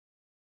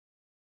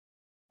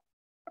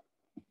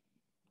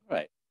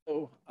Right.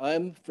 So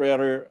I'm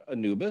Frater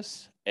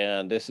Anubis,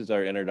 and this is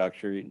our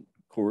introductory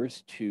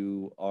course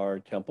to our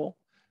temple.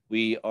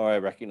 We are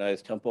a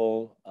recognized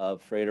temple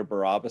of Frater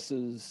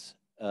Barabbas's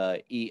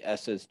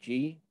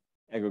ESSG,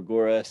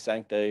 Egregora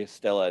Sancta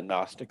Stella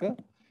Gnostica.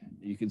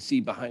 You can see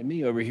behind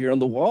me over here on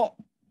the wall.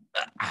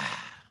 I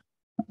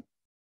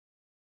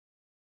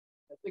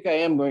think I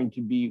am going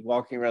to be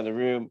walking around the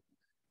room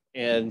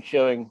and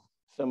showing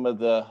some of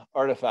the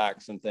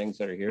artifacts and things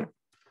that are here.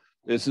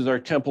 This is our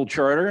temple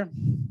charter,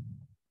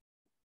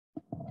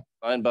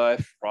 signed by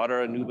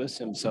Frater Anubis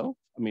himself.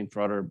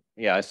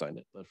 I signed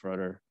it, but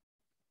Frater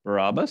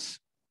Barabbas.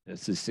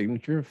 That's his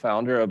signature,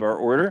 founder of our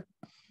order.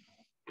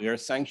 We are a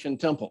sanctioned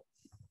temple.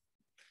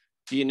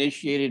 He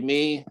initiated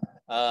me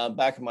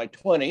back in my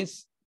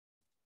 20s,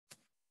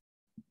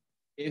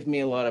 gave me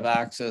a lot of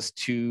access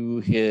to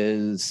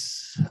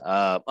his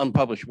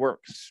unpublished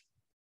works,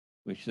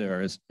 which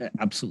there is an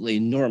absolutely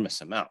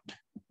enormous amount.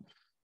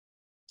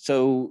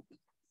 So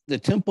the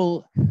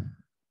temple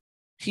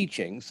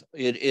teachings,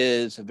 it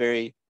is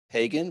very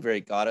pagan,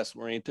 very goddess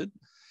oriented.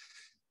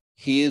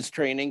 His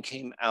training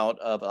came out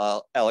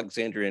of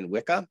Alexandrian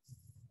Wicca,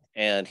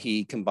 and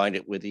he combined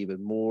it with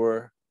even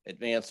more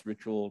advanced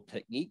ritual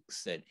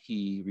techniques that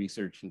he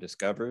researched and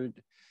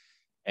discovered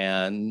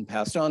and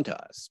passed on to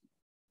us.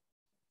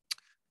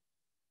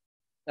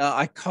 Now,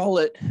 I call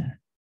it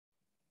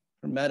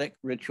Hermetic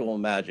Ritual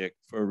Magic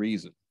for a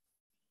reason.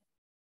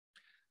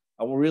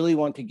 I really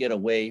want to get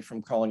away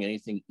from calling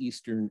anything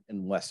Eastern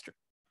and Western.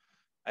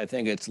 I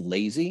think it's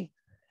lazy,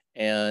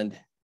 and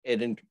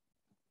it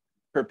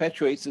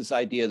perpetuates this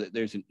idea that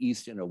there's an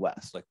East and a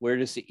West. Like, where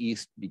does the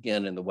East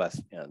begin and the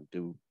West end?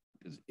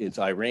 Is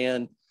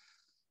Iran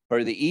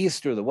part of the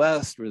East or the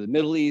West or the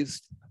Middle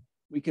East?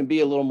 We can be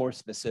a little more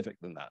specific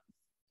than that.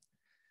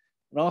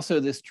 And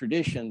also, this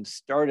tradition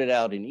started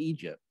out in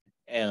Egypt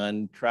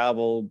and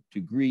traveled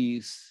to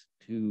Greece,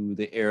 to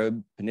the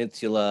Arab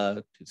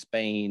Peninsula, to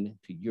Spain,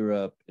 to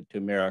Europe, to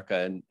America,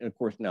 and of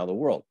course now the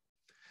world.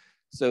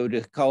 So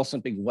to call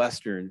something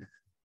Western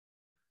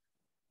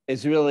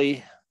is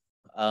really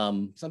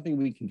something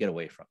we can get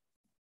away from.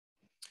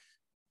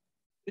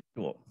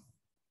 Ritual.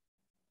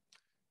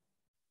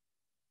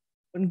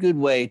 One good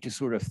way to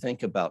sort of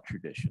think about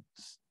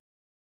traditions,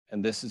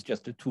 and this is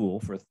just a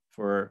tool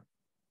for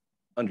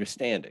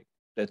understanding,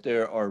 that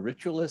there are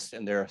ritualists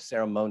and there are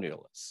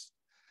ceremonialists.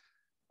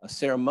 A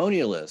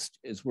ceremonialist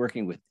is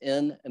working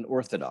within an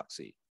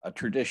orthodoxy, a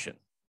tradition.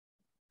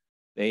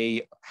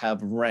 They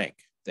have rank,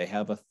 they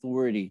have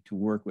authority to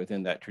work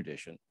within that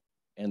tradition,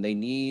 and they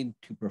need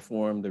to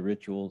perform the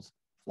rituals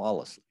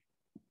flawlessly.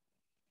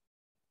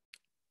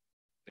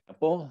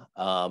 Example,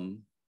 a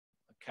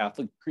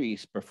Catholic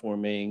priest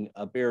performing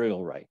a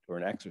burial rite or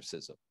an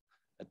exorcism,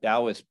 a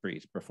Taoist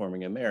priest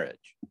performing a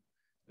marriage.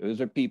 Those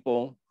are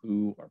people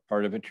who are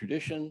part of a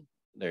tradition,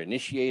 they're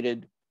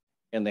initiated,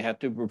 and they have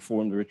to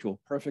perform the ritual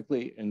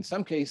perfectly. In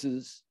some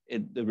cases,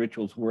 the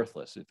ritual's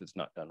worthless if it's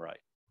not done right.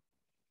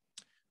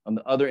 On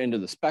the other end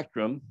of the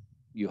spectrum,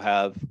 you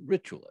have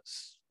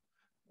ritualists.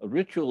 A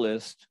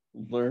ritualist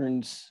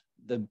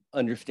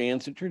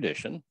understands the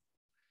tradition,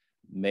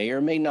 may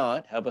or may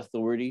not have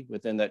authority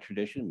within that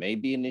tradition, may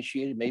be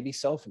initiated, may be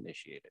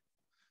self-initiated.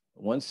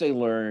 Once they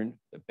learn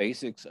the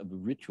basics of the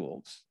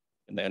rituals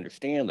and they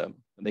understand them,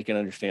 and they can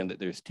understand that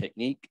there's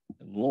technique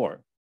and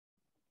lore,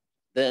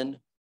 then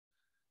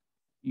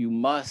you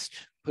must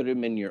put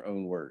them in your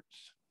own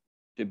words.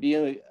 To be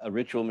a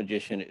ritual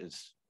magician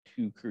is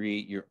to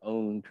create your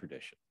own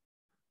tradition,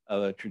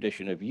 a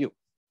tradition of you.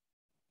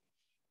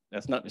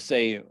 That's not to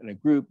say in a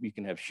group you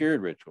can have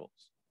shared rituals,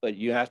 but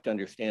you have to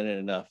understand it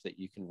enough that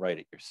you can write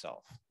it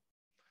yourself.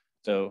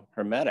 So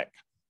Hermetic,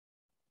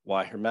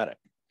 why Hermetic?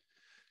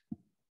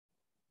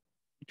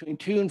 Between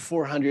 200 and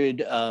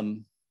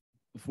 400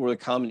 before the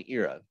Common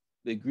Era,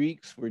 the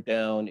Greeks were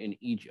down in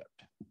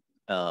Egypt,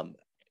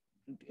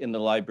 in the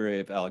Library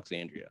of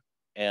Alexandria,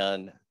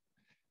 and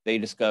they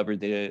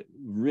discovered the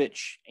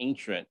rich,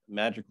 ancient,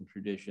 magical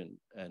tradition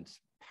and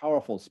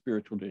powerful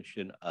spiritual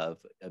tradition of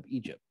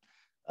Egypt.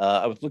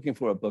 I was looking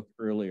for a book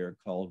earlier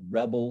called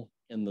Rebel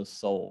in the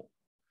Soul,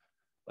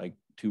 like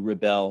to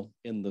rebel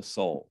in the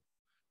soul.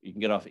 You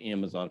can get off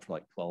Amazon for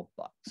like $12.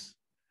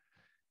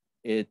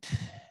 It's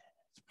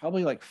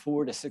probably like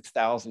 4,000 to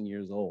 6,000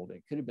 years old.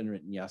 It could have been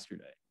written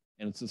yesterday.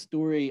 And it's a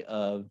story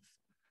of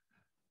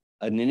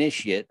an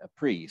initiate, a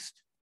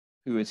priest,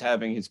 who is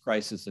having his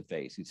crisis of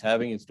faith. He's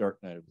having his dark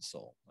night of the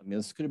soul. I mean,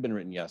 this could have been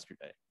written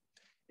yesterday.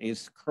 And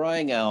he's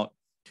crying out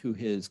to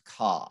his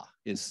Ka,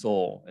 his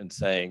soul, and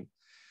saying,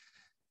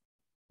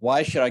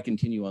 why should I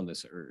continue on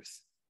this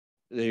earth?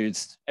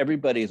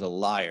 Everybody's a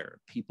liar.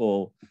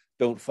 People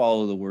don't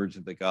follow the words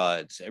of the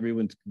gods.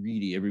 Everyone's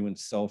greedy.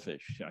 Everyone's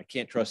selfish. I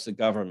can't trust the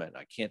government.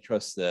 I can't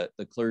trust the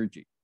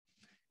clergy.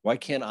 Why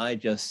can't I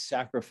just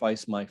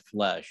sacrifice my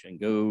flesh and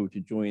go to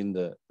join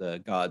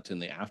the gods in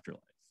the afterlife?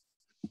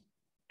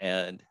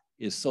 And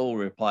his soul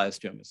replies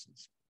to him and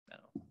says, no,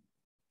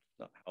 that's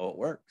not how it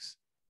works.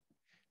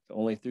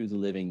 Only through the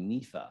living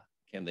Nepha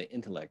can the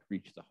intellect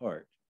reach the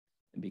heart.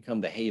 and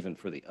become the haven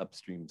for the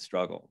upstream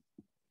struggle.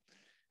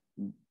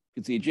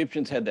 Because the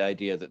Egyptians had the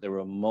idea that there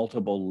were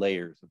multiple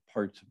layers of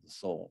parts of the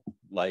soul,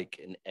 like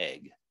an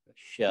egg, a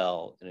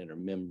shell, an inner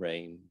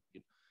membrane,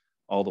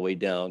 all the way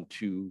down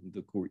to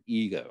the core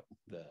ego,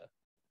 the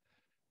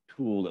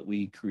tool that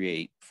we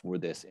create for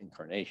this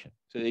incarnation.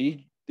 So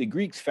the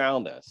Greeks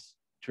found this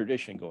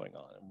tradition going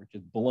on and were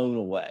just blown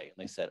away.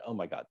 And they said, oh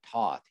my God,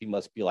 Thoth, he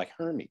must be like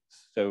Hermes.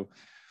 So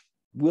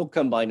we'll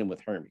combine him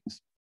with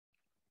Hermes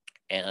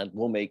and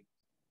we'll make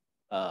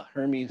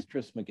Hermes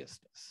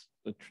Trismegistus,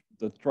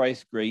 the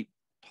thrice great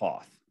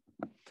Thoth.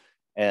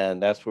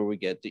 And that's where we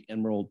get the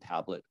emerald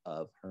tablet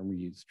of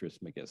Hermes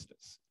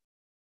Trismegistus.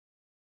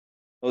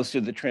 Most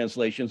of the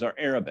translations are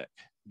Arabic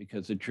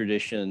because the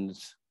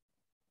traditions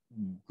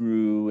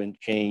grew and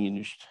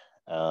changed.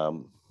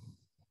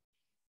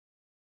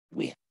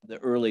 The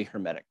early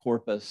Hermetic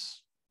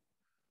corpus,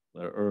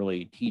 the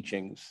early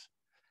teachings,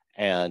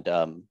 and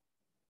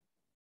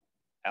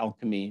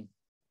alchemy,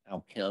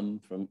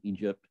 alchem from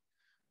Egypt,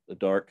 the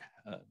dark,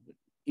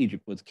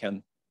 Egypt was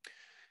chem.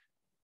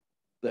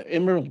 The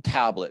Emerald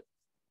Tablet,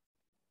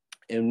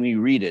 and we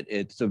read it,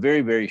 it's a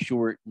very, very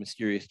short,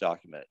 mysterious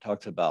document. It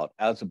talks about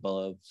as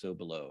above, so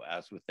below,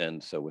 as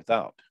within, so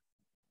without.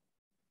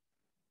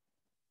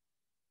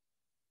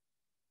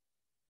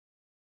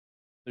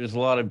 There's a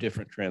lot of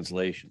different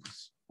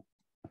translations.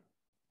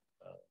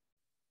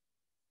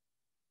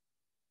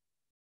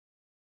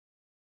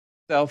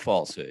 Thou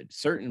falsehood,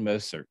 certain,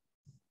 most certain.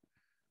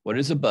 What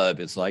is above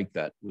is like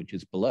that which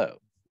is below,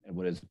 and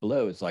what is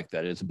below is like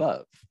that is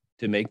above,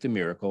 to make the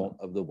miracle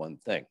of the one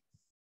thing.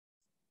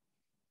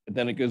 But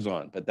then it goes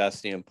on, but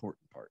that's the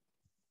important part.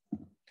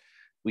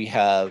 We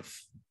have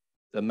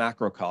the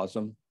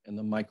macrocosm and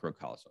the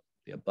microcosm,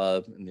 the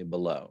above and the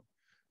below,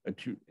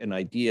 an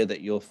idea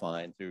that you'll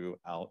find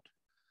throughout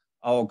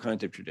all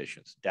kinds of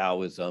traditions,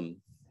 Taoism,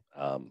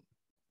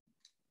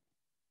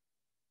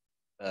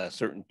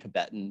 certain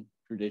Tibetan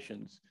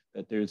traditions,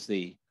 that there's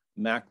the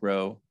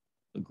macro,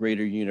 the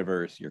greater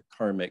universe, your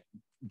karmic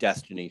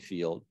destiny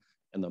field,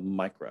 and the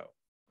micro,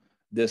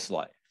 this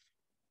life.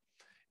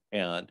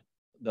 And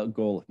the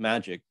goal of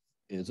magic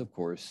is, of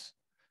course,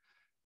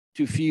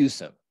 to fuse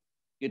them,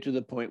 get to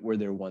the point where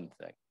they're one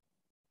thing,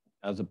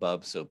 as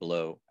above, so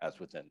below, as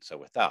within, so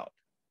without.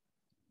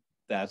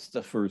 That's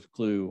the first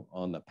clue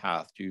on the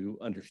path to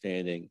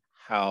understanding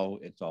how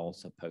it's all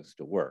supposed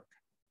to work.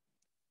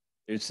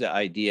 There's the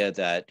idea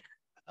that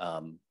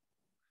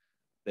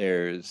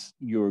there's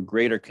your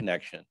greater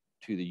connection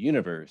to the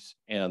universe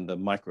and the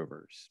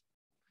microverse,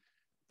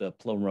 the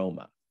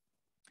pleroma.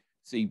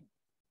 See,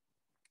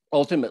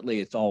 ultimately,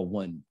 it's all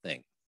one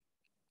thing.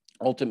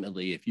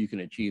 Ultimately, if you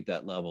can achieve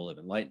that level of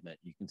enlightenment,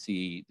 you can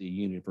see the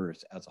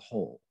universe as a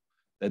whole,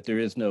 that there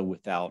is no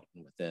without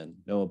and within,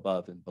 no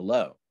above and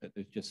below, that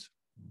there's just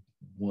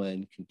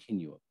one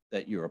continuum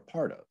that you're a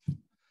part of. As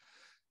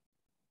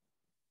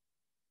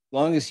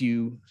long as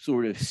you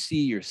sort of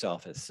see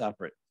yourself as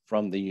separate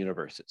from the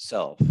universe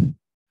itself,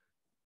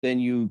 then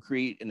you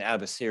create an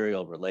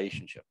adversarial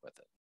relationship with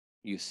it.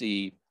 You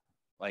see,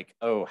 like,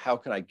 oh, how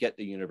can I get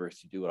the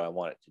universe to do what I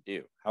want it to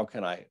do? How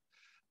can I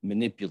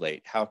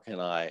manipulate? How can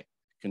I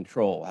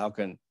control?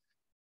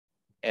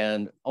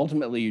 And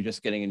ultimately you're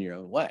just getting in your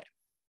own way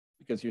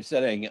because you're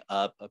setting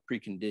up a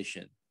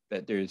precondition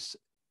that there's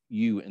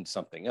you and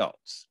something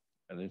else,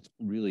 and it's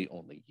really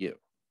only you.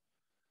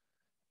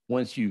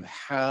 Once you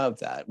have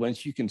that,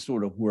 once you can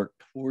sort of work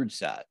towards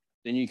that,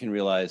 then you can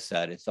realize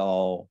that it's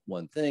all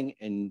one thing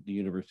and the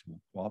universe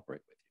will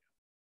cooperate with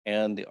you.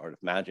 And the art of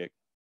magic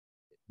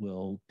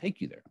will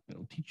take you there.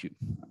 It'll teach you.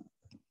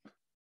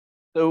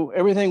 So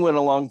everything went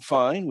along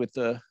fine with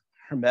the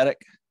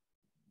Hermetic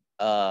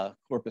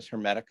Corpus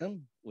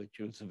Hermeticum, which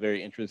was a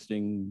very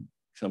interesting,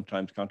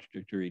 sometimes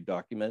contradictory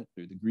document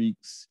through the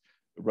Greeks,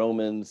 the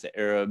Romans, the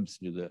Arabs,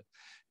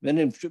 then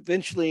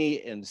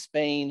eventually in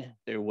Spain,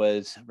 there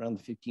was around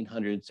the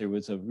 1500s, there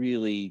was a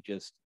really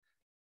just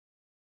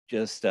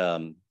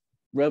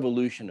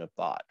revolution of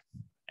thought.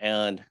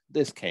 And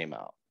this came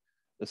out,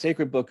 the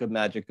Sacred Book of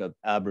Magic of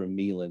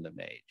Abramelin the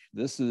Mage.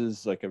 This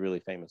is like a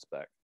really famous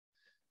book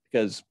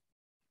because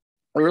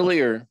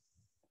earlier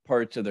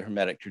parts of the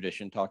Hermetic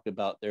tradition talked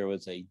about there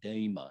was a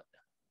daemon,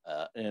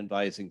 an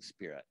advising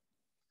spirit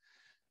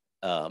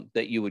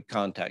that you would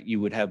contact. You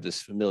would have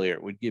this familiar,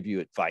 it would give you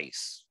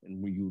advice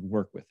and you would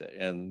work with it.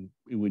 And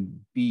it would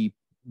be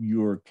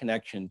your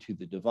connection to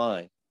the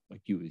divine,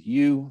 like you was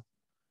you,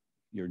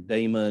 your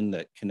daemon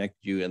that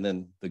connected you, and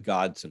then the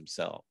gods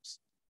themselves.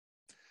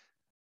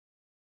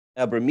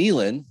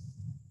 Abramelin,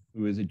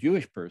 who is a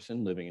Jewish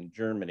person living in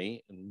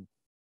Germany in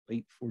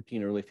late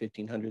 14, early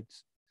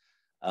 1500s,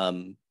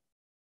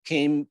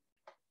 came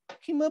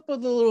up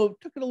with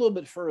took it a little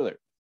bit further.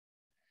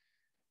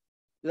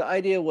 The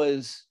idea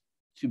was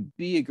to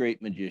be a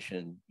great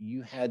magician,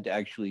 you had to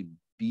actually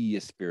be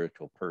a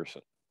spiritual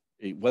person.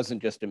 It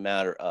wasn't just a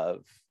matter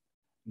of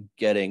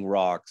getting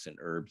rocks and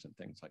herbs and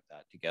things like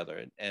that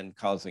together and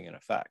causing an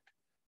effect,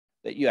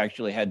 that you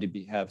actually had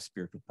to have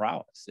spiritual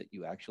prowess, that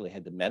you actually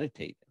had to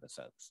meditate in a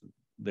sense,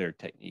 their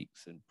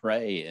techniques and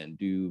pray and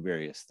do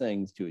various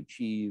things to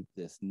achieve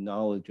this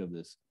knowledge of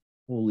this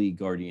holy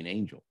guardian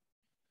angel,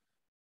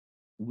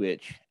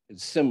 which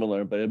is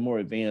similar, but a more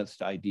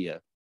advanced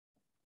idea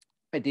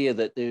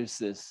that there's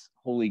this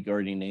holy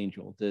guardian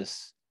angel,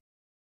 this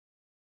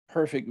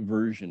perfect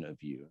version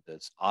of you,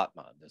 this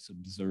Atman, this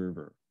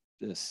observer,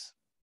 this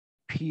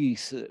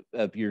piece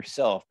of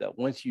yourself that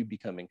once you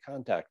become in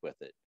contact with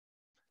it,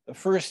 the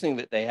first thing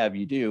that they have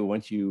you do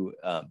once you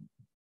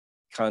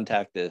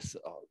contact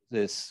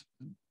this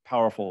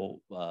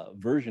powerful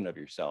version of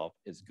yourself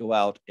is go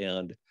out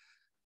and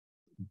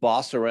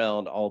boss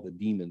around all the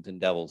demons and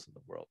devils in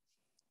the world.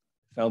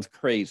 Sounds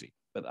crazy,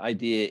 but the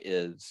idea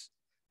is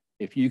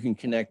if you can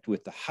connect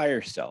with the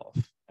higher self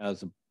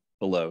as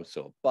below,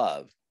 so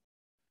above,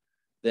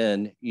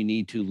 then you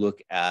need to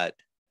look at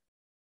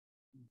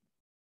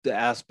the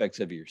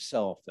aspects of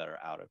yourself that are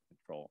out of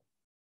control,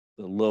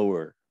 the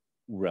lower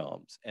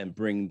realms, and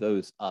bring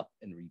those up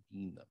and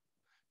redeem them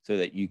so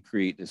that you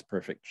create this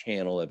perfect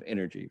channel of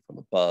energy from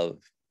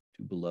above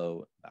to below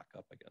and back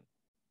up again.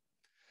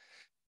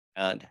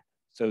 And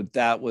so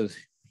that was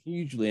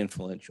hugely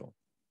influential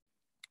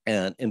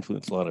and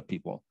influenced a lot of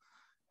people.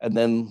 And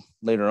then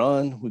later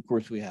on, of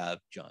course, we have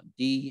John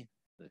Dee,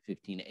 the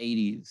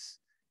 1580s,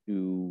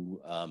 who,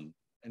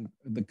 and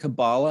the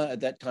Kabbalah at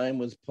that time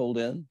was pulled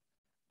in.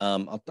 I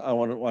don't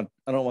want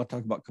to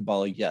talk about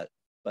Kabbalah yet,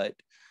 but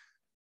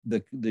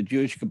the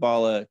Jewish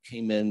Kabbalah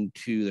came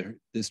into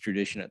this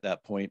tradition at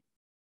that point,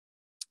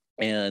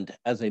 and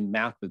as a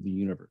map of the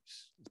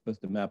universe. It's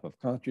both a map of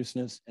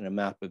consciousness and a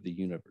map of the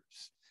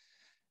universe.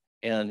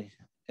 And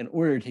in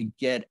order to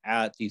get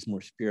at these more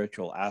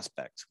spiritual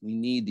aspects, we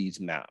need these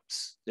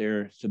maps.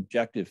 They're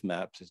subjective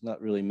maps. It's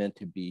not really meant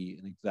to be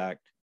an exact,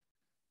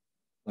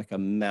 like a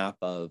map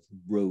of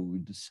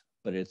roads,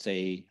 but it's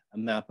a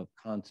map of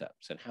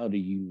concepts and how to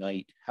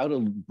unite, how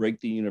to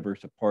break the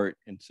universe apart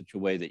in such a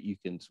way that you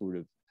can sort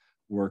of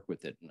work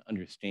with it and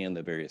understand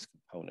the various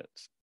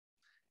components.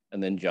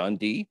 And then John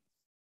Dee,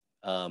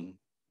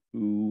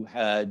 who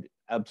had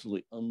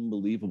absolutely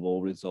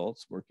unbelievable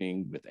results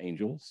working with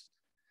angels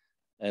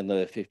in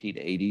the 50s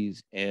to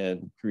 80s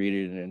and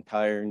created an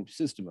entire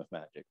system of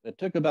magic that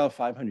took about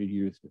 500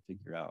 years to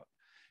figure out.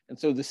 And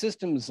so the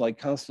system is like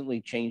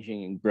constantly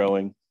changing and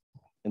growing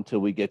until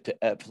we get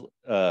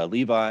to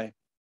Levi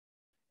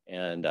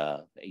and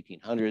the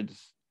 1800s,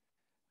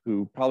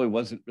 who probably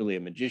wasn't really a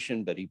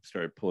magician, but he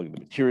started pulling the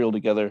material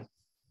together.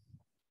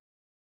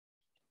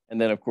 And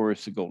then, of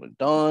course, the Golden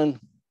Dawn.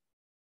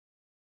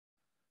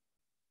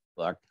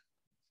 Black,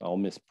 all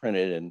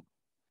misprinted, and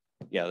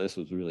yeah, this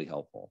was really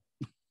helpful.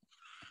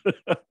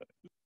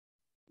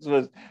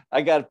 So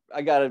I got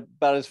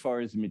about as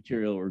far as the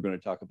material we're going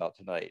to talk about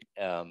tonight,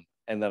 and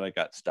then I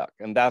got stuck,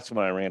 and that's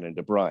when I ran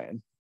into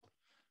Brian,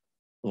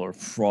 or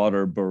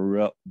Frauder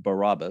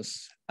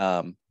Barabbas,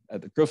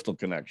 at the Crystal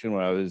Connection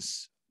when I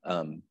was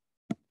running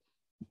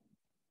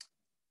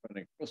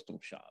a crystal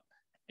shop,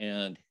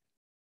 and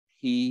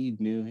he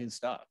knew his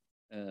stuff,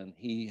 and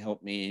he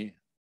helped me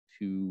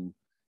to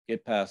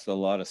get past a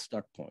lot of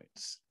stuck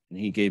points. And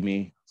he gave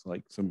me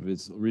like some of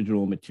his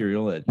original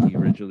material that he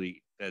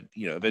originally, that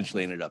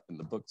eventually ended up in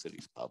the books that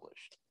he's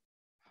published.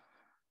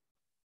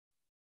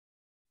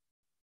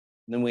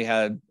 And then we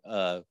had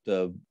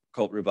the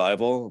cult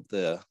revival of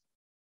the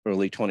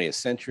early 20th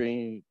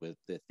century with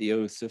the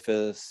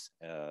Theosophists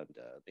and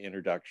the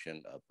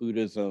introduction of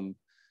Buddhism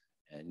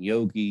and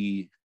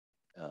yogi.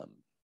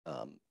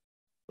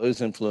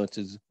 Those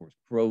influences, of course,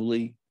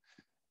 Crowley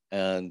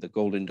and the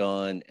Golden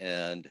Dawn,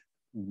 and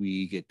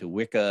we get to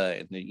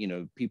Wicca,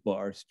 and people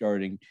are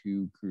starting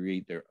to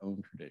create their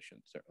own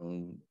traditions, their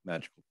own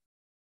magical.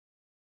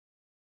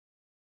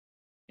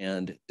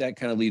 And that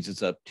kind of leads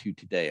us up to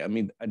today. I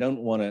mean, I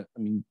don't want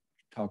to,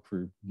 talk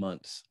for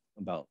months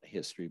about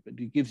history, but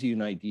it gives you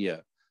an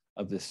idea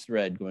of this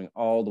thread going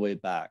all the way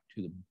back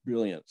to the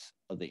brilliance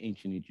of the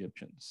ancient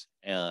Egyptians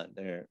and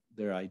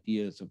their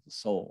ideas of the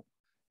soul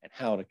and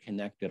how to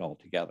connect it all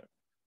together.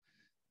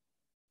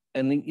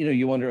 And then,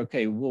 you wonder,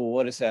 okay, well,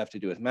 what does that have to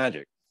do with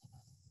magic?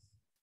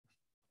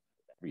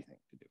 Everything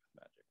to do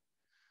with magic.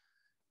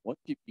 Once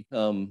you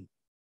become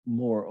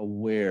more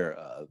aware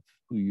of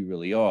who you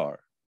really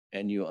are,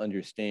 and you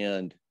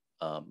understand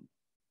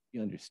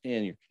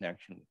your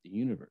connection with the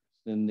universe,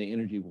 then the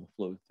energy will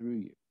flow through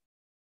you.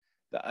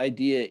 The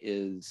idea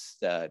is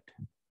that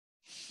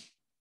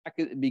back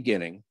at the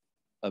beginning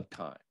of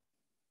time,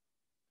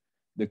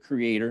 the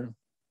creator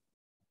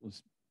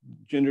was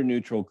gender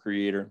neutral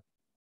creator,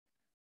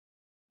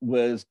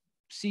 was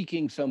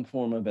seeking some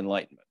form of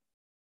enlightenment.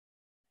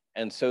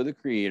 And so the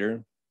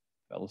creator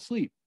fell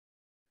asleep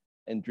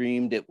and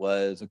dreamed it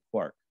was a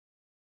quark.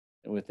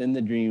 And within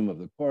the dream of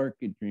the quark,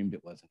 it dreamed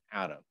it was an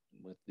atom.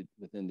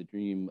 Within the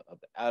dream of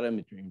the atom,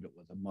 it dreamed it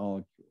was a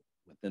molecule.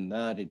 Within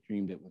that, it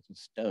dreamed it was a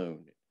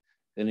stone.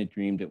 Then it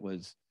dreamed it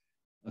was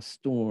a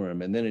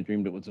storm. And then it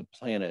dreamed it was a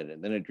planet.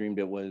 And then it dreamed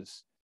it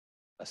was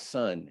a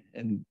sun.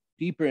 And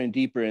deeper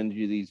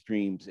into these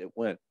dreams it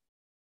went,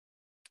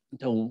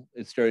 until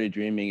it started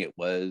dreaming it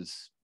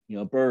was,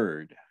 a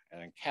bird.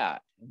 and a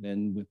cat. And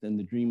then within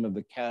the dream of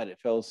the cat, it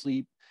fell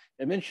asleep.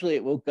 Eventually,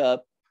 it woke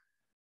up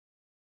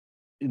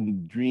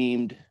and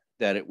dreamed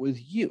that it was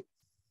you.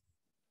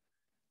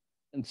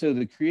 And so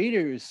the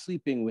creator is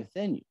sleeping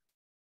within you.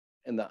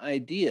 And the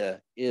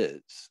idea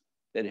is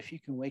that if you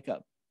can wake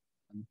up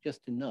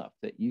just enough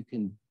that you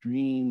can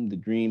dream the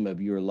dream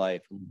of your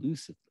life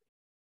lucidly,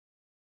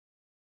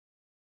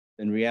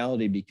 then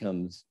reality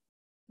becomes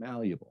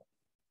malleable.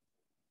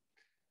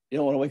 You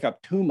don't want to wake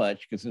up too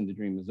much because then the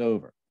dream is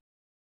over.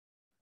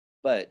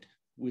 But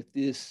with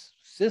this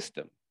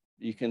system,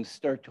 you can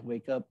start to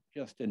wake up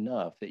just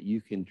enough that you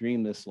can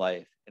dream this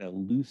life in a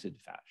lucid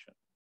fashion.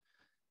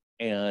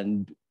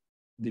 And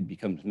it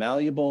becomes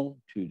malleable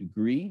to a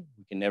degree.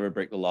 We can never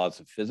break the laws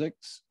of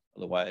physics.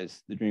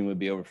 Otherwise, the dream would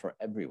be over for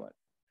everyone.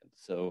 And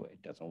so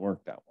it doesn't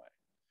work that way.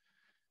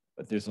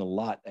 But there's a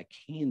lot that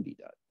can be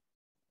done.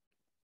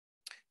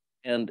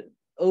 And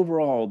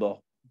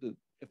overall,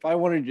 if I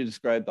wanted to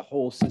describe the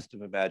whole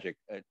system of magic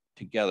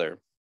together,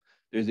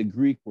 there's a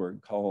Greek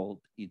word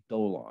called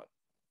eidolon.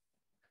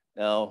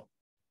 Now,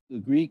 the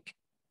Greek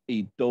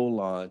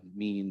eidolon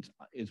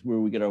is where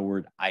we get our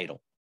word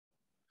idol.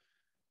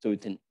 So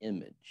it's an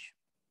image.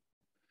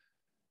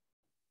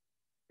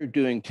 We're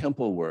doing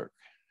temple work,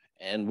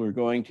 and we're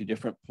going to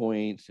different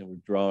points, and we're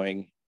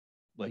drawing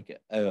like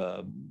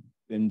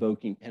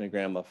invoking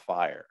pentagram of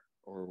fire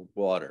or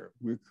water.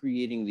 We're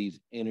creating these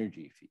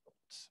energy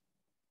fields.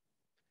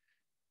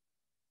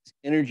 These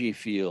energy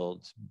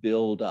fields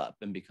build up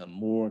and become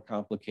more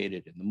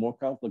complicated, and the more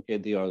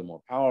complicated they are, the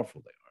more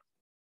powerful they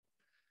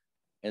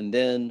are. And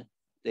then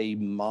they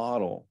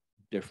model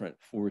different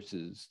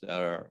forces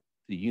that are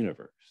the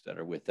universe, that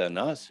are within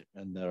us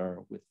and that are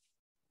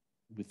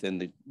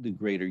within the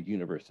greater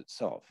universe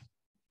itself.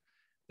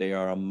 They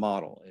are a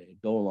model, a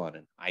eidolon,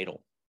 an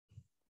idol.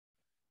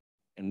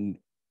 And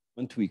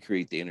once we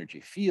create the energy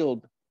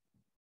field,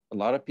 a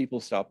lot of people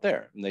stop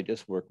there and they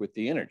just work with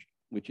the energy,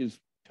 which is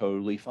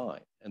totally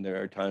fine. And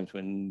there are times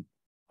when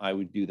I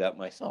would do that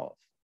myself.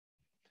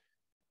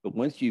 But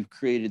once you've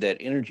created that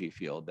energy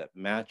field that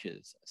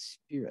matches a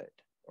spirit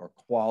or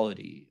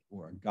quality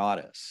or a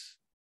goddess,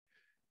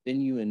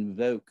 then you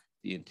invoke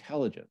the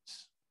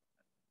intelligence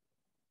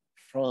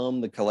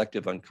from the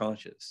collective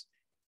unconscious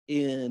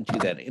into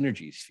that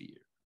energy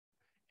sphere.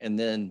 And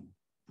then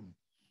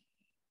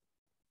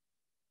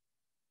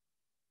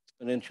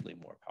exponentially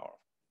more powerful.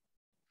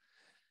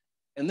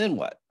 And then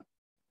what?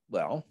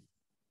 Well,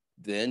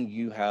 then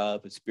you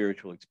have a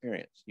spiritual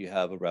experience. You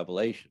have a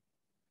revelation.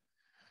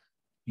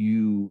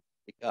 You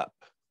pick up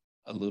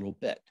a little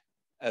bit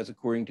as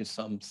according to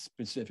some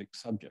specific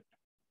subject.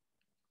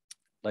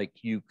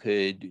 Like you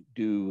could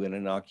do an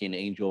Enochian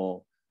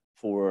angel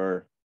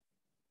for,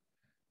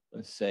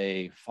 let's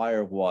say,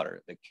 fire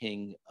water, the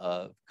king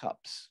of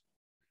cups.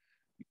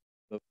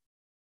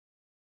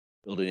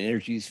 Build an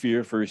energy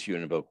sphere. First you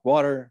invoke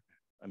water.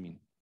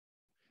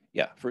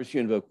 First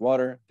you invoke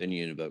water, then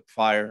you invoke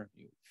fire,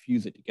 you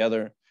fuse it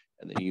together,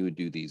 and then you would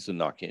do these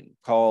Enochian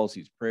calls,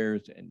 these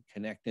prayers, and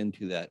connect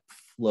into that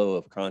flow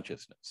of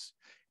consciousness.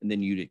 And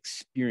then you'd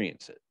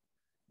experience it.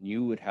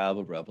 You would have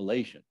a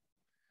revelation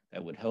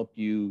that would help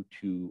you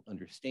to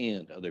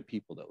understand other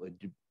people, that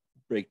would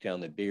break down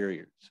the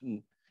barriers.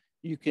 And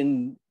you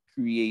can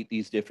create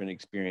these different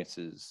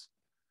experiences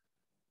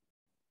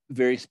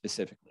very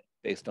specifically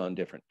based on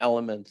different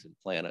elements and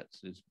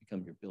planets. It's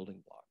become your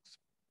building blocks.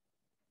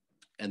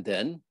 And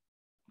then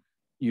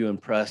you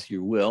impress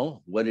your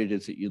will, what it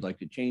is that you'd like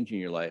to change in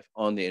your life,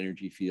 on the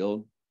energy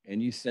field,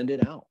 and you send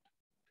it out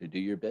to do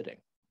your bidding.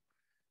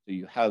 So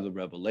you have the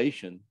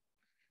revelation,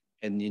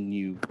 and then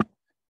you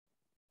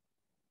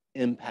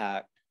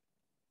impact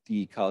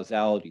the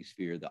causality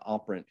sphere, the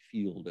operant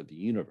field of the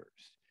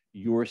universe.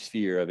 Your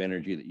sphere of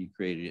energy that you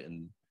created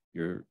in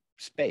your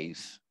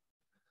space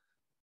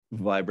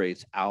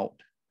vibrates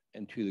out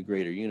into the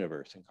greater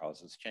universe and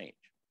causes change.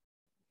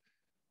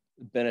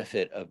 The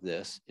benefit of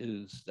this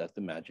is that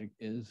the magic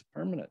is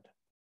permanent.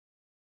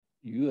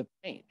 You have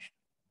changed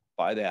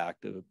by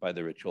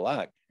the ritual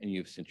act, and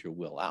you've sent your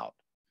will out.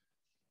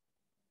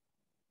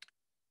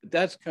 But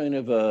that's kind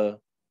of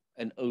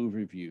an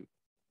overview.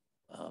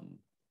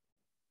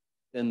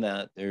 In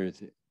that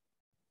there's,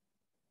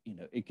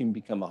 it can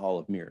become a hall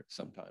of mirrors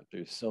sometimes.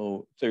 There's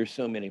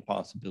so many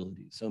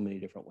possibilities, so many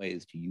different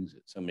ways to use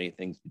it, so many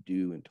things to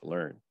do and to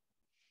learn.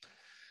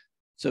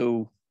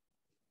 So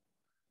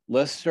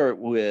let's start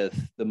with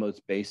the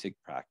most basic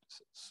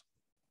practices.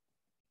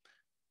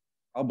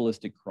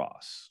 Kabalistic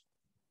Cross,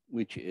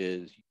 which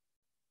is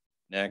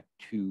connect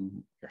to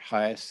your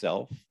highest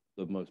self,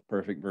 the most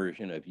perfect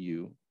version of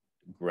you,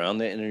 to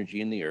ground the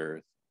energy in the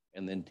earth,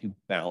 and then to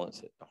balance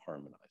it, to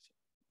harmonize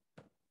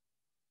it.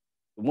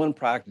 The one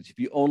practice, if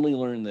you only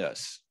learn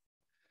this,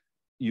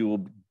 you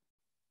will.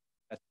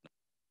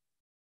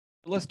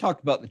 Let's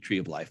talk about the Tree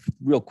of Life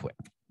real quick.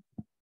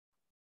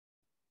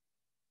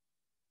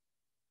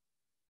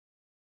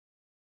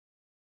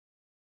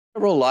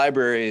 Several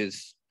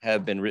libraries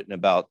have been written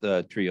about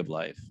the Tree of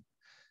Life,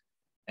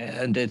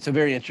 and it's a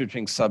very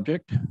interesting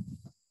subject.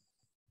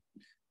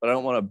 but I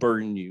don't want to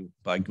burden you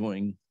by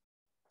going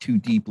too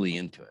deeply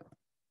into it.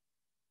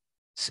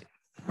 Let's see.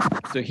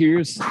 So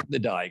here's the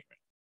diagram.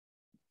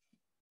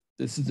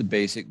 This is the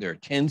basic. There are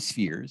 10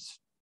 spheres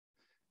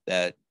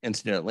that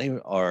incidentally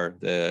are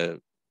the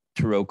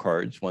tarot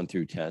cards 1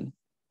 through 10.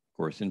 Of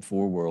course, in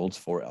 4 worlds,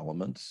 4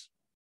 elements,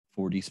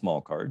 40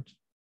 small cards.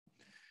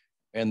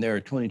 And there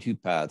are 22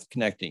 paths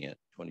connecting it,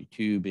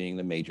 22 being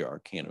the major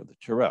arcana of the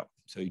tarot.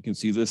 So you can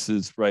see this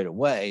is right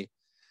away.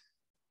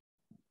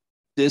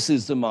 This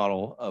is the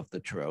model of the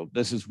tarot.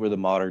 This is where the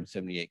modern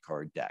 78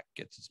 card deck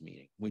gets its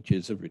meaning, which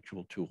is a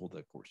ritual tool that,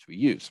 of course, we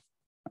use.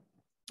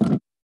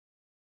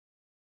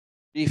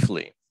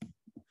 Briefly,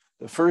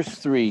 the first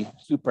 3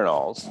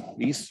 supernals,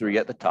 these 3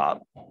 at the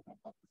top,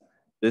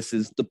 this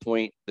is the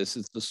point, this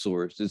is the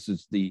source, this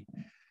is the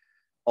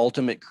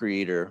ultimate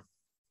creator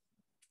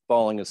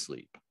falling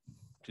asleep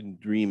and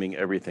dreaming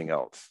everything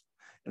else.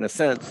 In a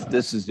sense,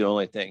 this is the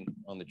only thing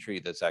on the tree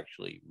that's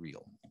actually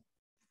real.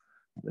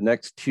 The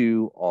next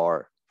 2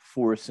 are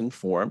force and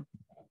form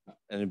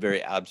in a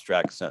very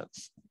abstract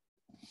sense.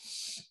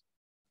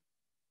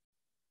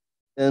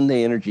 Then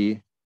the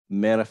energy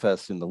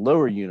manifests in the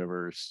lower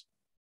universe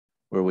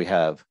where we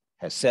have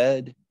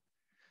Hesed,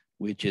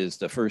 which is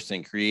the first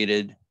thing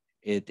created.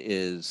 It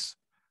is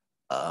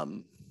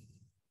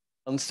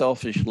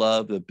unselfish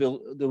love, the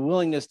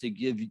willingness to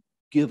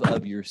give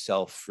of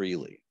yourself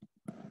freely,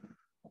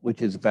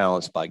 which is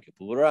balanced by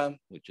Kabbalah,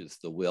 which is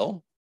the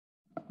will.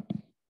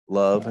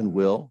 Love and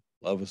will.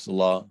 Love is the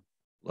law.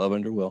 Love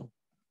under will.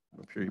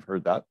 I'm sure you've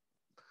heard that.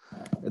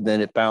 And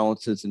then it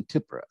balances in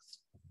Tiphereth.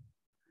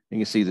 You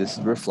can see this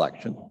is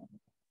reflection.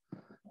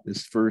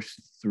 This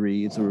first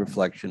 3 is a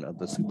reflection of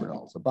the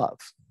supernals above.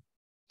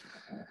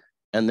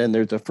 And then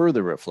there's a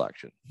further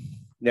reflection.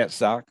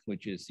 Netzach,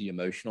 which is the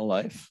emotional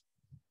life.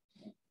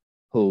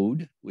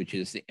 Hod, which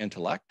is the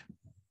intellect.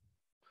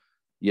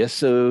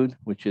 Yesod,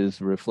 which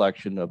is a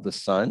reflection of the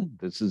sun.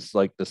 This is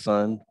like the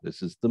sun.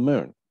 This is the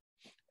moon.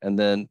 And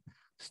then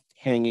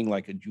hanging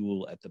like a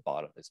jewel at the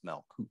bottom is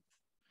Malkuth,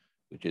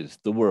 which is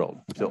the world.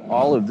 So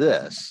all of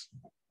this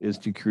is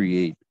to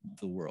create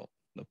the world,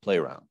 the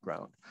playground.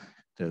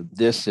 So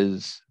this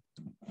is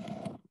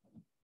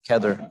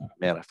Kether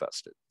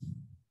manifested.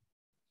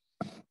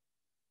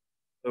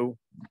 So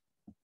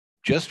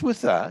just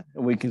with that,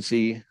 and we can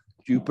see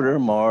Jupiter,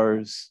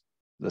 Mars,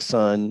 the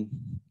sun,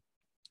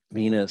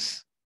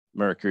 Venus,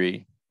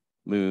 Mercury,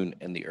 Moon,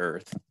 and the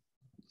Earth,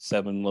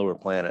 7 lower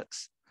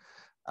planets.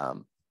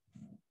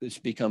 This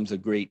becomes a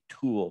great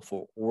tool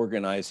for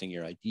organizing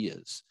your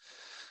ideas.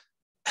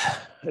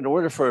 In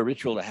order for a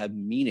ritual to have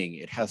meaning,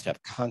 it has to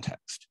have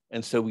context.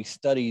 And so we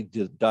study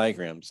the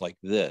diagrams like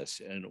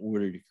this in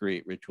order to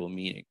create ritual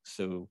meaning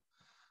so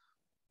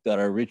that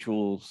our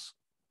rituals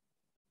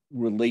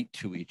relate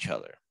to each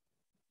other,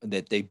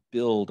 that they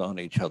build on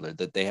each other,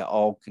 that they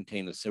all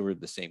contain a sort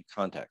of the same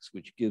context,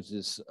 which gives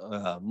us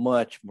a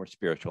much more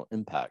spiritual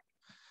impact.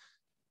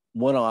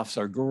 One-offs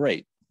are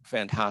great,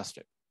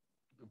 fantastic.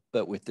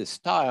 But with this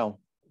style,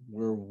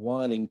 we're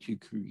wanting to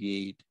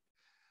create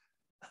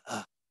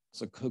a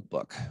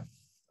cookbook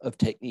of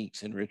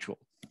techniques and ritual.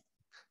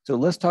 So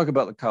let's talk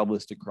about the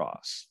Kabalistic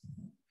Cross.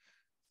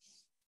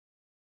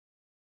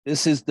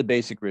 This is the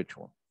basic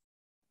ritual.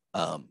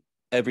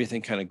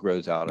 Everything kind of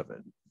grows out of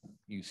it.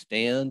 You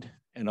stand,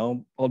 and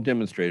I'll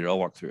demonstrate it. I'll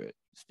walk through it.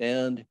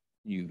 Stand,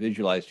 you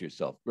visualize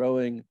yourself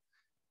growing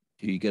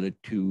till you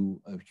get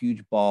to a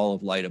huge ball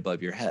of light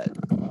above your head.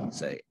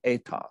 Say,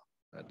 Eta,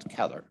 that's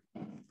Kether.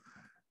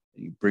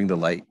 You bring the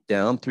light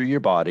down through your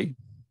body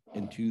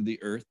into the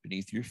earth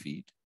beneath your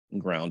feet and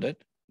ground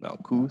it,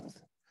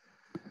 Malkuth.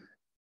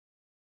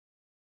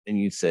 And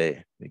you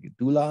say,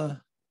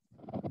 Megadula,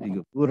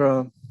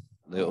 Megapura,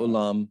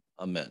 Leolam,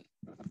 Amen.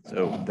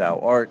 So thou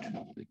art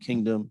the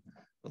kingdom,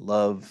 the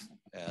love,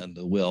 and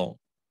the will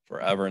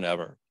forever and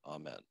ever.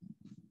 Amen.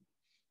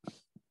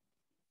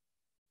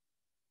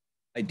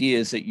 Idea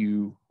is that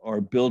you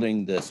are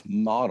building this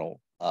model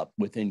up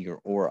within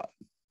your aura.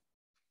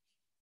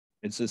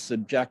 It's a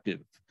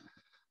subjective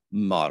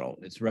model.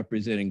 It's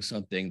representing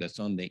something that's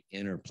on the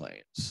inner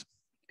planes.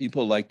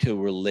 People like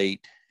to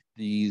relate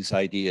these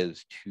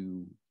ideas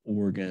to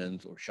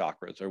organs or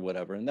chakras or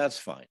whatever, and that's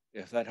fine.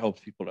 If that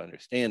helps people to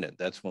understand it,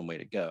 that's one way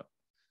to go.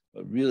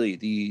 But really,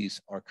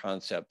 these are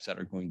concepts that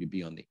are going to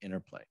be on the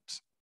inner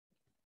planes.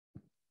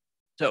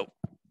 So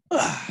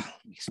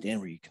let me stand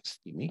where you can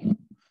see me.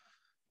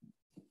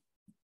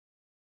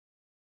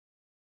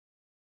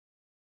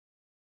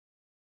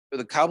 For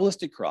the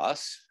Kabalistic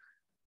Cross,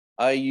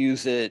 I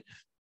use it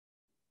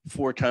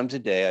 4 times a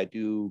day. I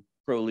do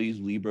Crowley's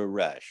Libra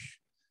Resh,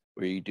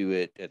 where you do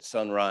it at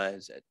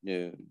sunrise, at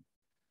noon,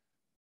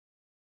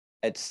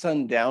 at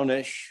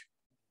sundownish,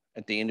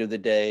 at the end of the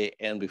day,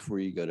 and before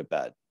you go to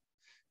bed.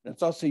 And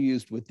it's also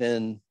used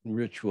within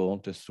ritual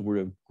to sort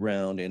of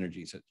ground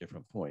energies at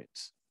different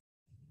points.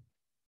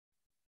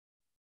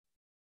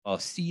 While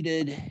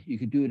seated, you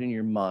could do it in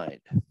your mind,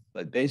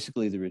 but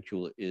basically the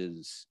ritual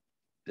is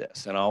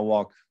this. And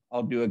I'll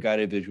do a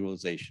guided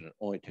visualization. It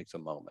only takes a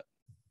moment.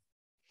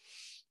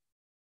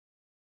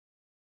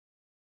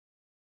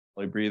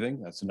 Belly breathing,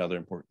 that's another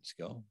important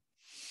skill.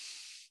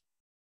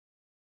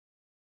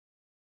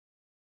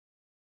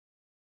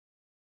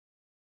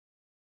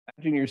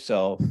 Imagine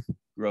yourself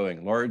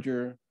growing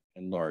larger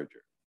and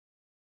larger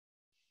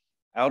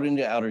out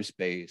into outer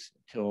space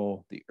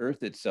until the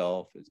earth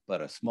itself is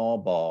but a small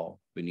ball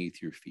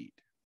beneath your feet.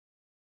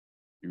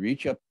 You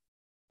reach up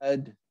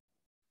head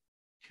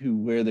to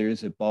where there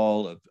is a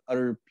ball of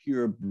utter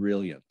pure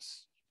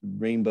brilliance,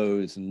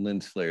 rainbows and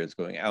lens flares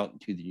going out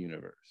into the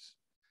universe.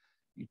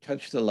 You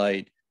touch the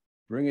light,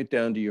 bring it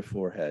down to your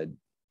forehead,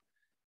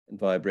 and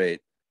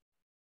vibrate.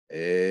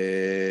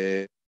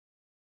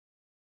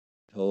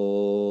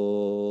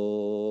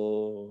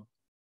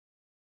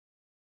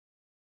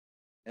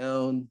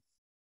 Down,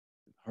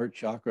 heart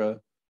chakra,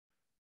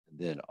 and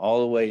then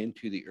all the way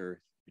into the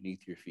earth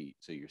beneath your feet.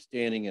 So you're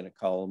standing in a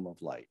column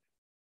of light.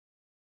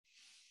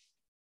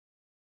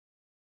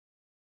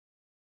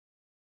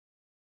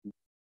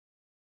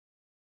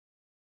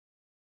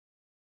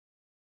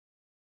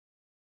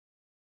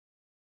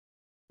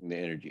 Bring the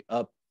energy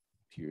up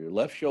to your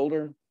left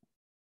shoulder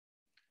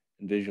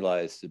and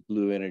visualize the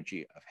blue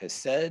energy of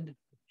Hesed,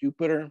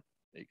 Jupiter,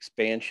 the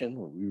expansion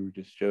where we were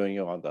just showing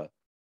you on the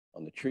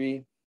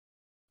tree.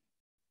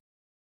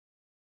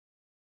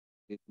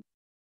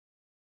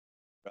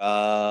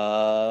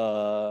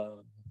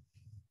 All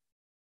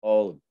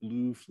of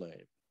blue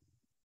flame.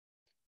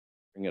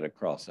 Bring it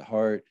across the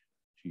heart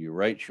to your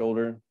right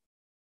shoulder.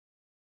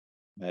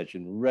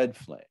 Imagine red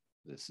flame.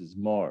 This is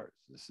Mars.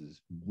 This is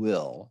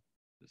will.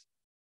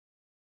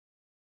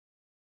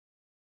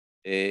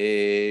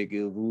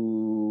 Egevura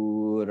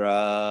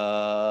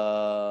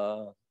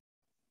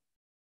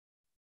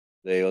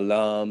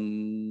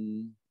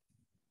Leolam.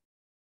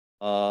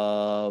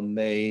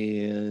 Amen.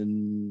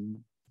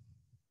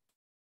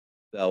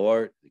 Thou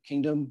art the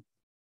kingdom,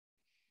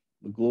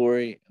 the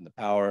glory, and the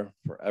power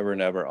forever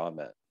and ever.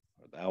 Amen.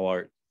 Or thou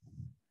art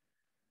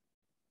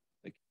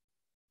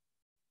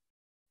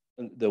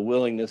the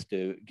willingness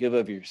to give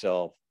of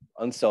yourself,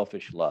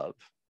 unselfish love,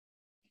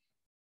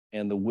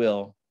 and the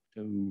will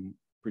to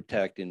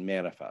protect and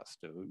manifest,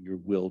 your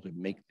will to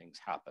make things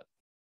happen,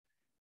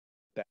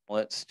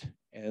 balanced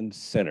and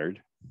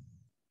centered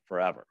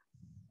forever.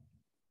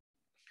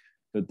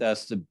 But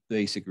that's the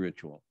basic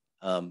ritual.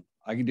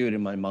 I can do it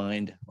in my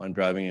mind when I'm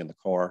driving in the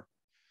car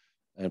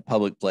in a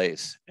public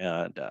place.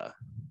 And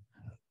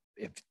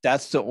if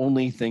that's the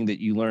only thing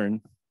that you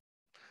learn,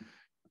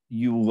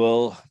 you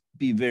will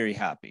be very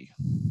happy.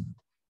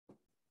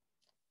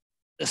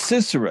 The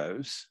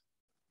Ciceros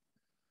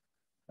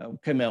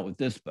came out with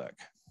this book,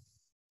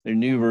 their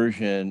new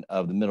version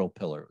of the Middle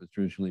Pillar. It was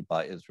originally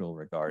by Israel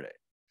Regardie.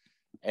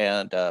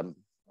 And a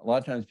lot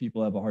of times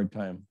people have a hard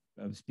time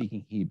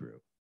speaking Hebrew,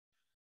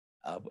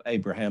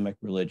 Abrahamic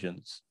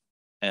religions.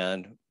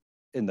 And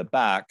in the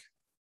back,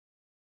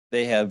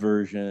 they have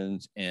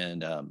versions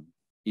in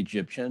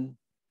Egyptian,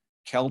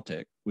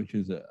 Celtic, which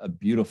is a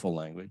beautiful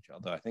language,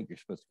 although I think you're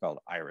supposed to call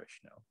it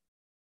Irish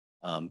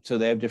now. So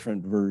they have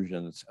different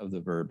versions of the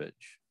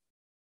verbiage.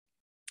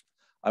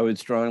 I would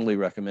strongly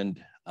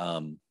recommend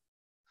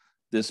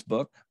this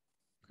book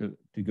to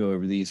go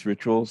over these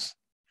rituals.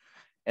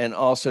 And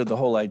also the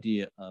whole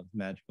idea of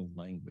magical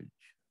language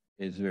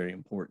is very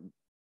important.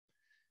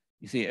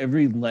 You see,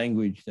 every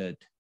language that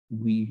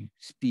we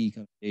speak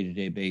on a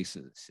day-to-day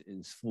basis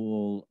is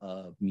full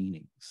of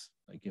meanings.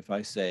 Like if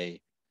I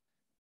say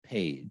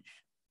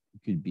page,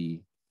 it could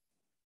be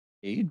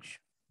page.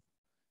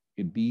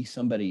 It could be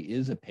somebody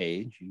is a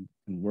page. You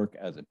can work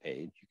as a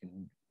page. You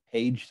can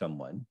page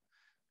someone.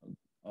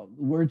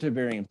 Words are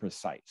very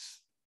imprecise.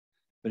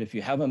 But if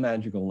you have a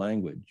magical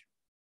language,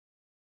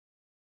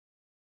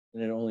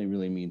 then it only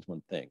really means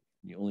one thing.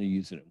 You only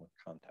use it in one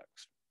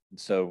context. And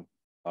so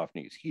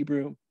often use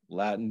Hebrew,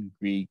 Latin,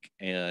 Greek,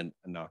 and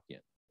Enochian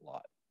a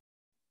lot.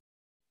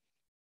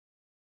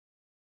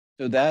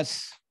 So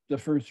that's the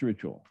first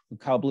ritual, the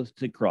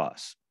Kabalistic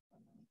Cross.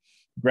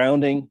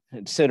 Grounding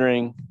and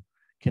centering,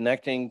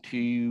 connecting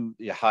to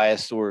the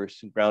highest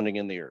source and grounding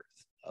in the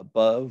earth,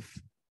 above,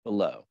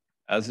 below.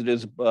 As it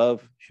is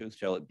above, so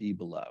shall it be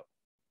below.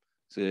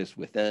 So it is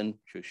within,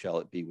 so shall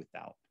it be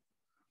without.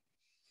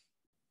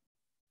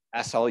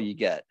 That's all you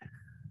get,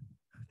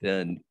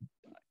 then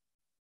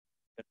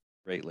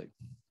greatly.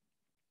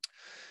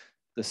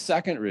 The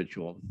second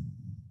ritual,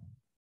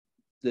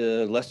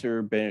 the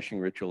Lesser Banishing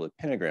Ritual of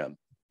Pentagram,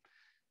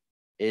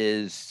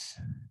 is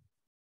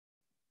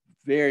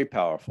very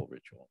powerful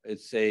ritual.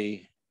 It's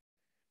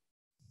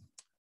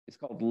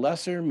called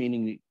lesser,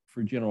 meaning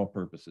for general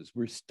purposes.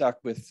 We're stuck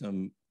with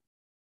some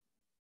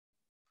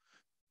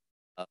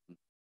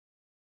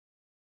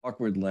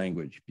awkward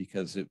language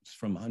because it's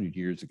from 100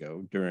 years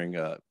ago during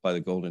by the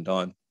Golden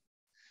Dawn.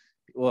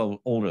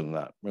 Well, older than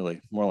that,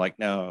 really. More like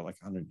now,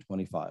 like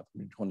 125,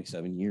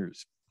 127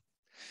 years.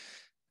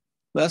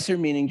 Lesser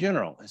meaning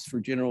general. It's for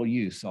general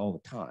use all the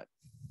time.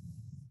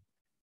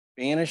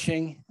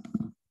 Banishing,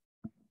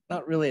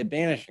 not really a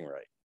banishing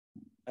rite.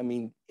 I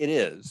mean, it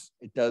is.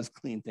 It does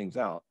clean things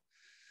out.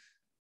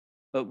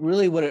 But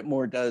really what it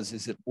more does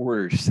is it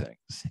orders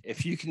things.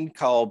 If you can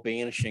call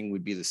banishing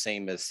would be the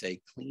same as, say,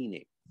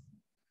 cleaning,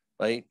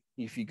 right?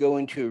 If you go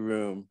into a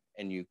room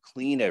and you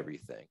clean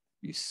everything,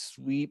 you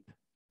sweep,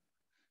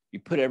 you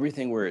put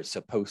everything where it's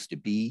supposed to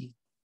be,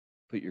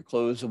 put your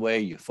clothes away,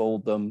 you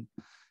fold them,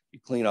 you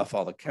clean off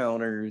all the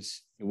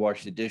counters, you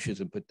wash the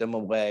dishes and put them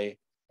away.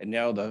 And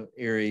now the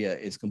area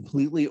is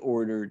completely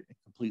ordered and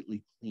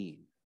completely clean.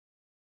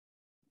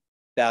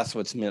 That's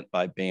what's meant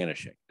by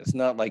banishing. It's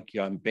not like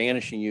I'm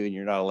banishing you and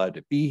you're not allowed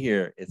to be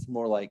here. It's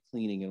more like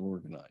cleaning and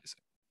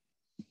organizing.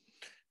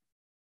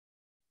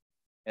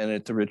 And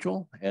it's a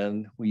ritual,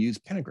 and we use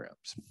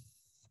pentagrams.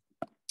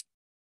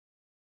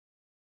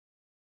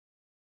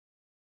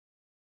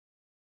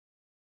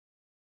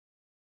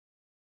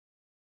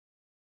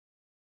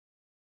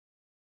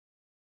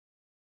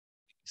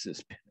 This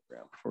is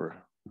pentagram for.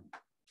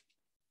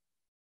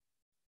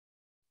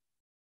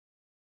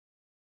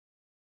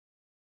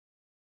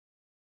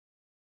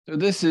 So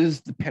this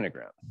is the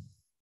pentagram.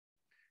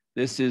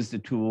 This is the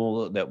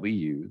tool that we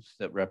use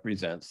that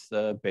represents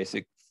the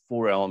basic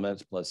 4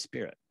 elements plus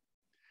spirit.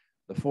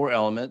 The 4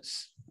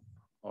 elements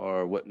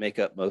are what make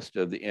up most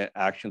of the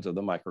actions of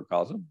the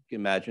microcosm. You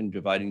can imagine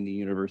dividing the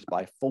universe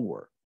by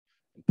 4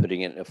 and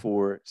putting it into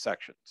 4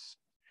 sections.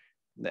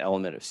 The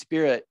element of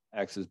spirit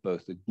acts as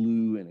both a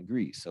glue and a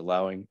grease,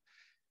 allowing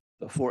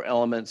the 4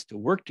 elements to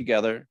work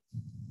together,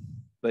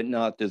 but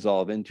not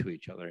dissolve into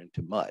each other,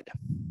 into mud.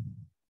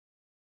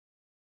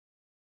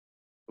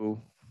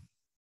 So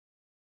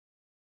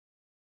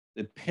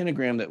the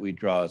pentagram that we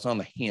draw is on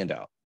the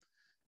handout.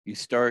 You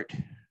start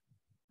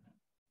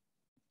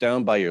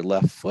down by your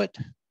left foot,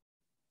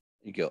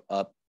 you go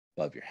up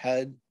above your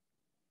head,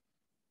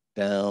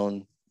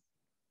 down,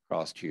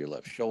 across to your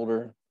left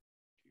shoulder,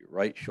 to your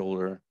right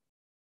shoulder,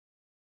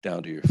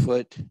 down to your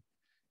foot,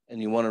 and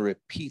you want to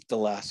repeat the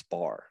last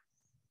bar.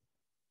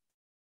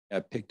 I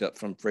picked up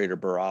from Frater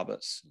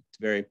Barabbas. It's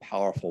a very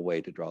powerful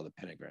way to draw the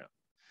pentagram.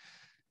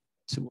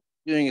 So what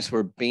we're doing is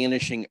we're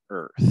banishing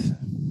earth.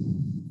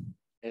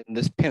 In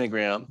this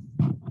pentagram,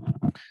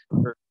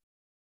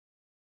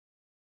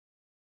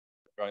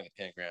 drawing the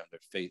pentagram,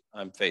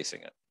 I'm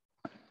facing it.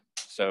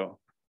 So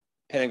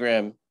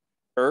pentagram,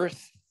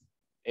 earth,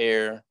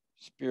 air,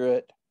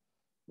 spirit,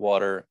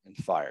 water, and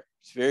fire.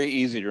 It's very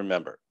easy to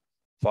remember.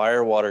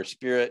 Fire, water,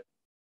 spirit,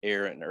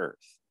 air, and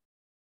earth.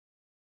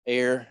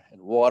 Air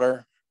and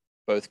water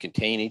both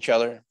contain each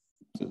other,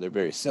 so they're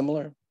very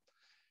similar.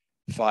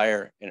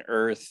 Fire and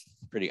earth,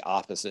 pretty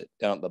opposite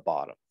down at the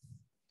bottom.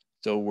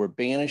 So we're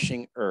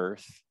banishing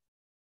earth.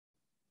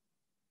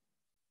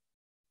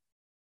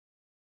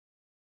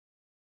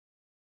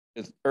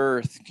 Because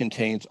earth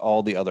contains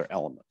all the other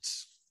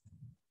elements.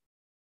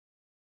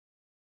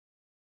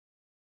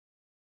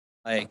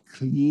 By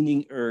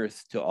cleaning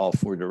earth to all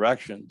 4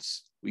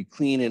 directions, we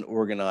clean and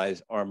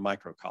organize our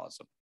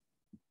microcosm.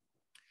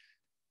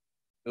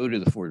 Go to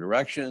the 4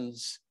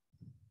 directions.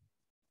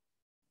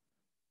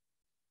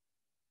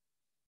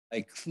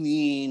 I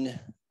clean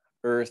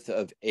earth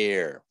of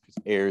air,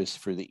 because air is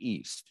for the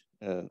east.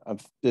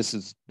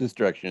 This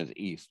direction is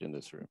east in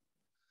this room.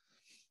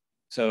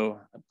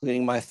 So I'm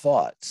cleaning my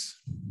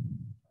thoughts.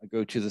 I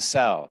go to the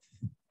south.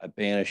 I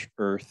banish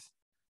earth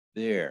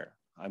there.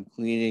 I'm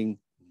cleaning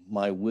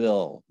my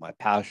will, my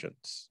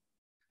passions,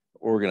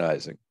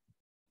 organizing.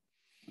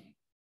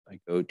 I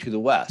go to the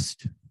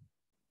west.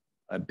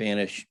 I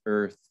banish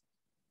earth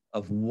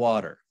of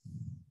water.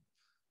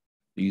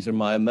 These are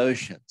my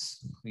emotions,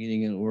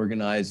 cleaning and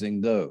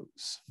organizing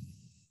those.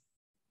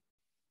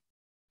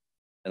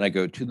 And I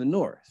go to the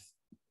north.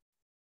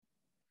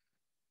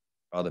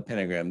 Draw the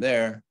pentagram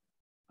there.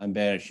 I'm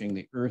banishing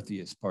the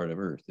earthiest part of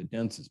earth, the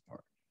densest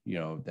part,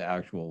 the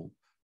actual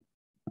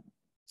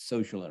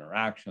social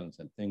interactions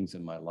and things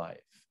in my life.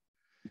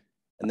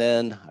 And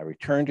then I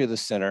return to the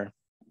center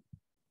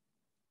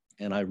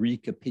and I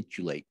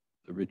recapitulate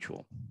the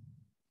ritual.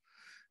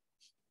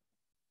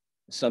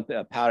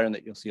 A pattern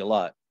that you'll see a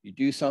lot. You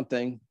do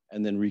something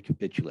and then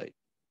recapitulate.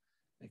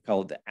 They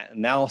call it the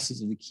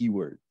analysis of the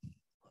keyword.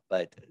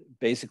 But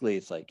basically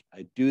it's like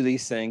I do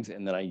these things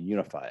and then I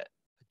unify it.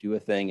 I do a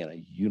thing and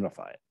I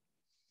unify it.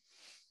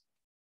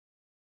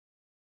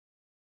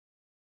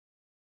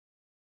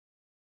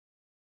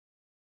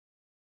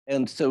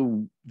 And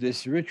so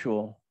this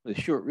ritual, the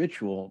short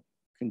ritual,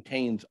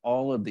 contains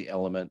all of the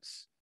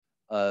elements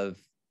of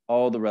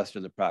all the rest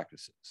of the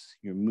practices.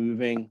 You're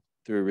moving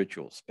through a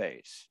ritual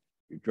space.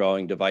 You're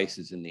drawing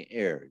devices in the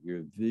air.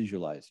 You're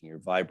visualizing, you're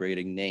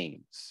vibrating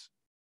names.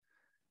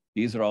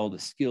 These are all the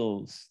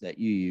skills that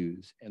you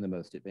use in the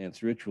most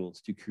advanced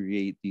rituals to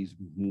create these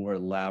more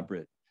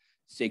elaborate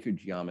sacred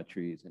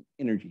geometries and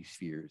energy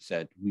spheres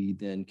that we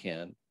then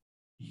can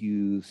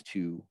use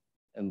to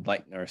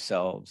enlighten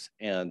ourselves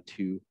and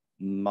to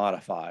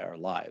modify our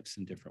lives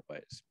in different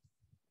ways.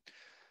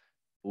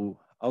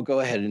 I'll go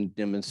ahead and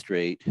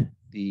demonstrate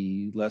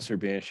the Lesser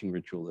Banishing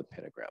Ritual, the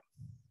Pentagram.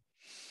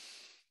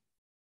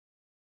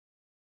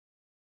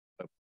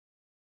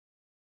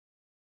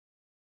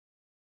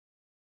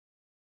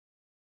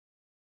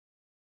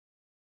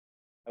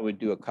 I would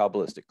do a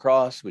Kabbalistic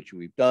cross, which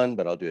we've done,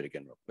 but I'll do it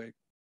again real quick.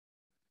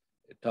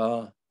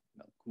 Eta,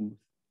 Malkuth,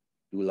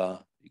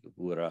 Dula,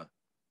 Igabura,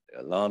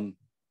 Elam.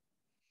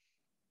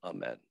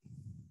 Amen.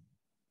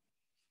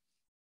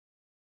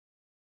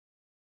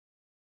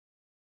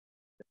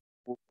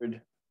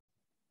 Forward.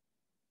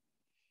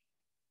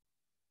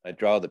 I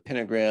draw the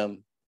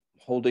pentagram,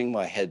 holding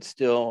my head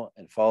still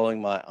and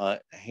following my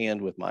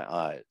hand with my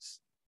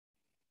eyes.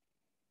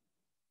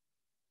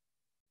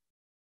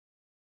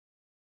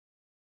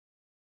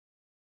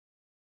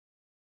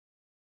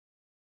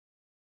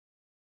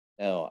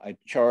 Now I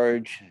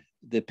charge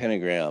the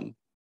pentagram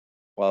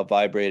while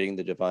vibrating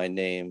the divine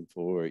name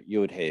for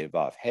Yod He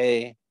Vav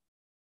He,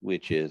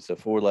 which is a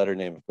 4-letter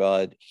name of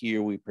God.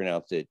 Here we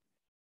pronounce it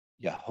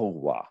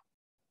Yehovah.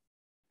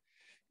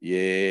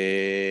 Yehovah.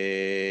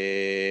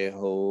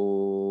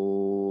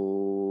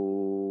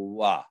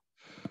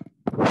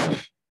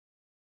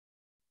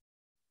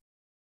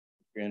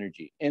 Your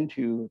energy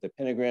into the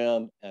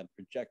pentagram and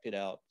project it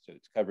out so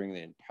it's covering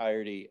the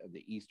entirety of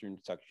the eastern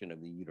section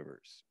of the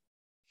universe.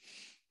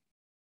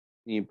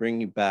 And you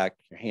bring back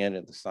your hand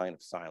in the sign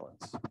of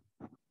silence.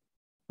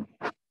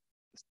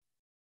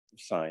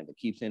 Sign that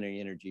keeps any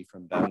energy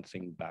from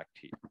bouncing back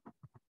to you.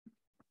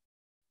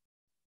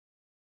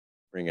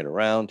 Bring it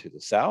around to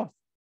the south,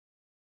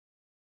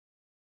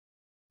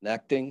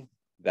 connecting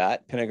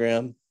that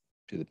pentagram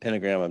to the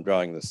pentagram I'm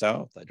drawing in the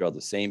south. I draw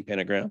the same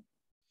pentagram.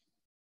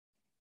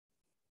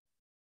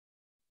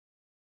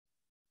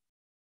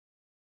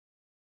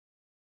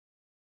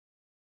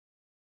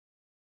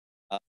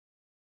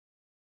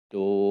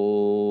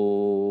 Donai.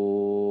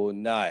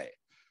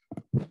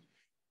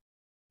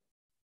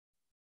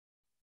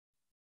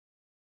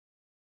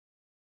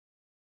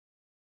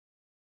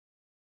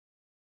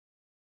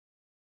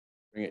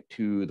 Bring it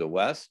to the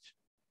west.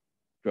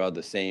 Draw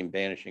the same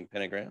banishing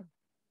pentagram.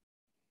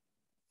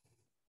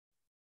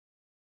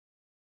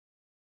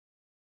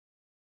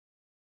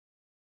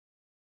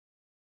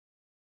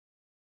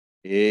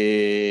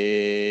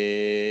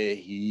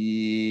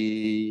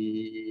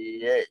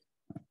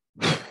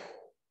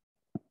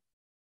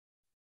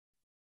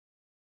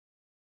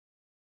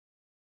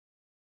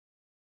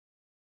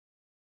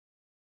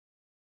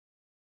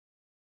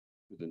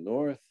 To the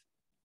north.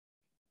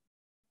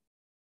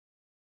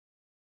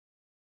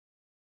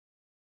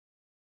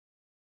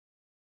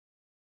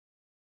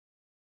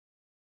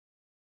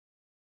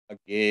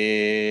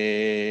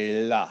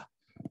 Agela.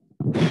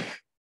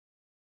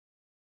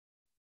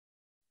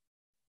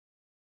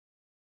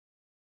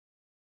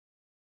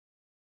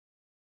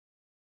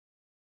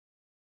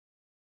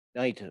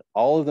 Unite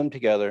all of them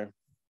together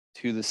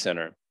to the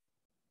center.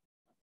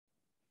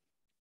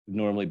 Would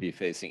normally be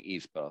facing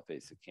east, but I'll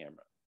face the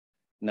camera.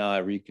 Now I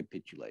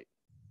recapitulate.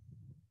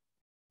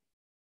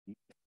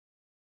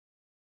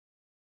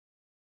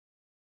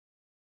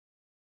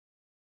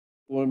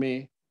 For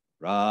me,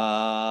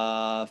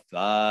 Raphael.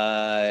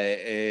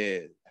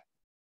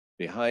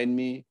 Behind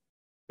me,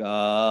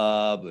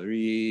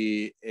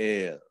 Gabriel.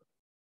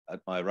 At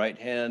my right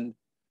hand,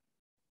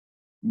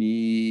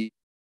 Miel.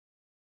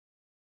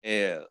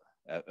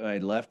 At my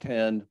left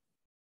hand,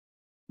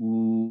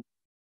 Uel.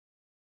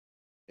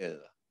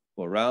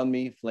 Around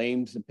me,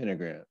 flames and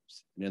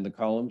pentagrams, and in the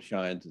column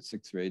shines a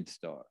 6-rayed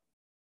star.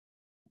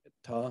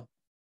 Ta,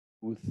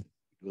 Uth,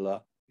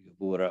 Gula,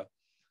 Gabura,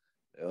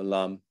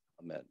 Olam,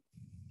 Amen.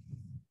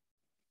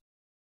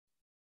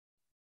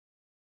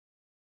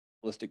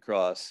 Kabalistic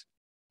Cross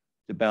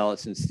to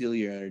balance and steal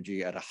your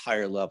energy at a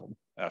higher level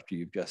after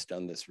you've just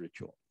done this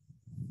ritual.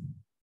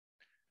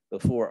 The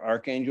 4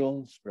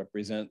 archangels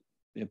represent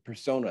the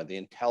persona, the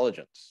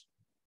intelligence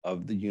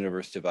of the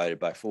universe divided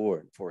by 4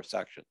 in 4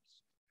 sections.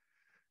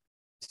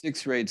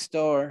 6-rayed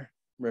star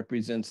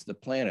represents the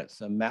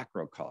planets, a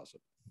macrocosm.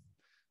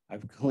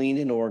 I've cleaned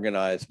and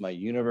organized my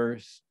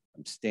universe.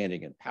 I'm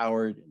standing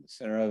empowered in the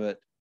center of it.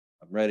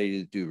 I'm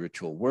ready to do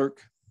ritual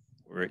work,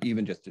 or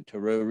even just a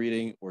tarot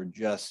reading, or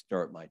just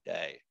start my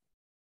day.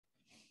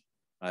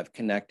 I've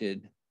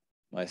connected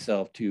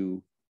myself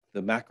to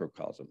the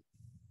macrocosm.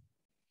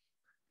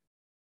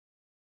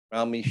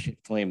 Around me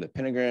flame the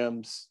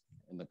pentagrams,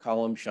 and the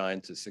column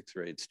shines a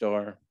 6-rayed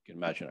star. You can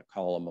imagine a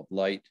column of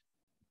light,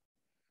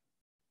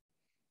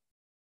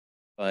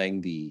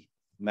 tying the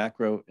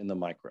macro and the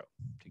micro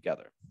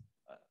together.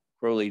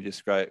 Crowley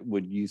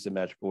would use the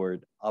magic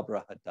word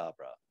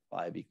abrahadabra,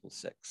 5 =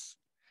 6.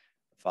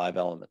 5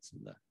 elements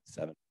in the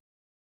 7.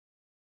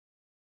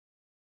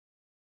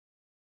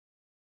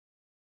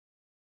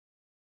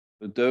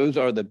 But those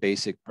are the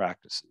basic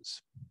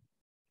practices.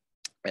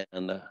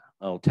 And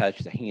I'll attach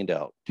the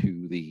handout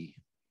to the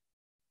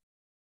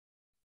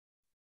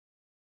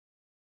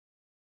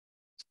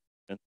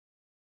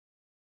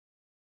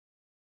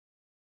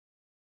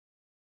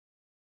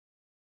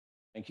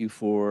Thank you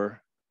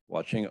for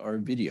watching our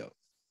video.